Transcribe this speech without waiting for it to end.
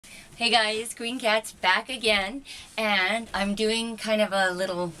Hey guys, Queen Cat's back again, and I'm doing kind of a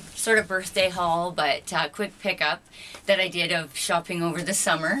little sort of birthday haul, but quick pickup that I did of shopping over the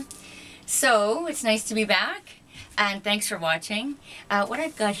summer. So it's nice to be back, and thanks for watching. What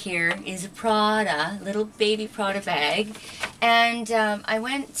I've got here is a Prada, little baby Prada bag, and I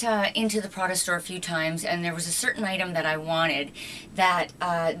went into the Prada store a few times, and there was a certain item that I wanted that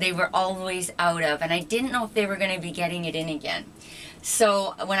they were always out of, and I didn't know if they were going to be getting it in again.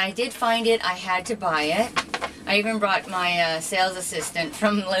 So when I did find it, I had to buy it. I even brought my sales assistant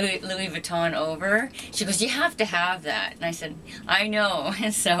from Louis Vuitton over. She goes, "You have to have that." And I said, "I know."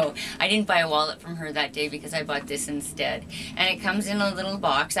 And so I didn't buy a wallet from her that day because I bought this instead. And it comes in a little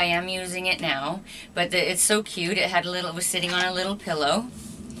box. I am using it now, but it's so cute. It was sitting on a little pillow.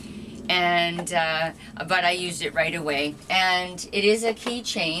 And but I used it right away, and it is a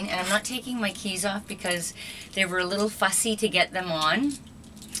keychain, and I'm not taking my keys off because they were a little fussy to get them on,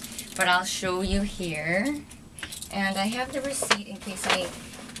 but I'll show you here. And I have the receipt in case I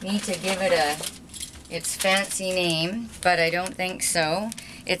need to give it its fancy name, but I don't think so.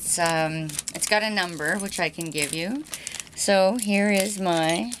 It's got a number which I can give you. So here is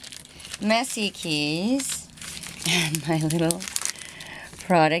my messy keys and my little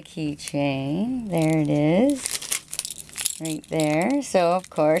Prada keychain. There it is, right there. So of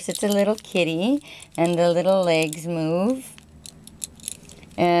course it's a little kitty, and the little legs move,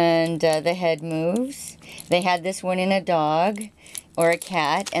 and the head moves. They had this one in a dog or a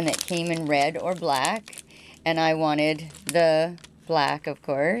cat, and it came in red or black, and I wanted the black, of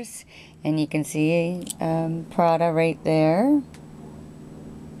course. And you can see Prada right there,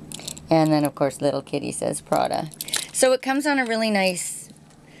 and then of course little kitty says Prada. So it comes on a really nice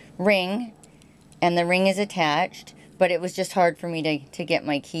ring, and the ring is attached, but it was just hard for me to get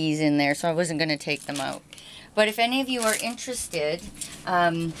my keys in there, so I wasn't going to take them out. But if any of you are interested,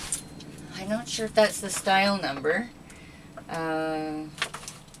 I'm not sure if that's the style number. Prada's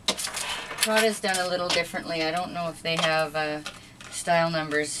done a little differently. I don't know if they have style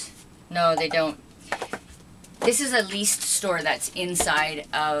numbers. No, they don't. This is a leased store that's inside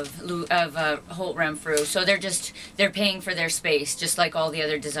of Holt Renfrew, so they're paying for their space, just like all the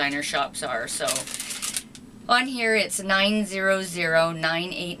other designer shops are. So on here it's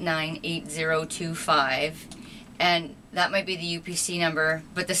 900-989-8025, and that might be the UPC number,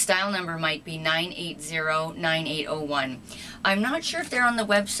 but the style number might be 980-9801. I'm not sure if they're on the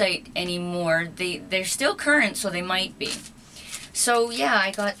website anymore. They're still current, so they might be. So yeah, I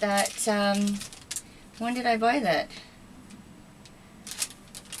got that. When did I buy that?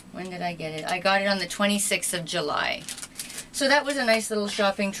 When did I get it? I got it on the 26th of July. So that was a nice little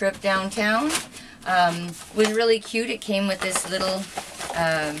shopping trip downtown. It was really cute. It came with this little,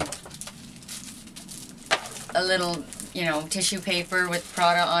 you know, tissue paper with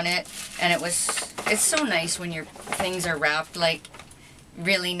Prada on it. And it's so nice when your things are wrapped like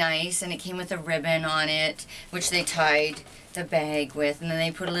really nice. And it came with a ribbon on it, which they tied the bag with, and then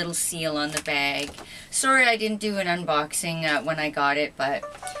they put a little seal on the bag. Sorry I didn't do an unboxing when I got it, but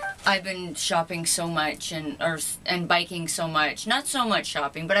I've been shopping so much and biking so much. Not so much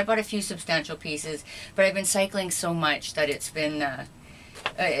shopping, but I bought a few substantial pieces, but I've been cycling so much that it's been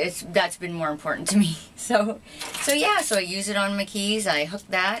that's been more important to me. So yeah, so I use it on my keys. I hook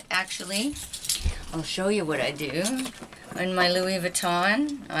that, actually. I'll show you what I do. On my Louis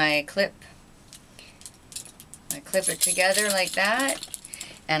Vuitton, I clip it together like that,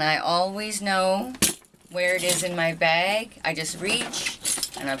 and I always know where it is in my bag. I just reach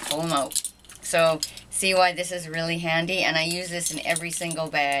and I pull them out. So see why this is really handy, and I use this in every single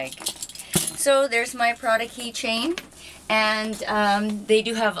bag. So there's my Prada keychain, and they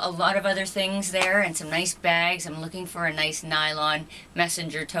do have a lot of other things there and some nice bags. I'm looking for a nice nylon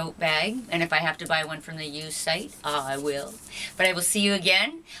messenger tote bag, and if I have to buy one from the used site, I will. But I will see you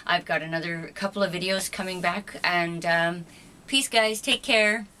again. I've got another couple of videos coming back, and peace guys, take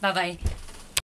care, bye bye.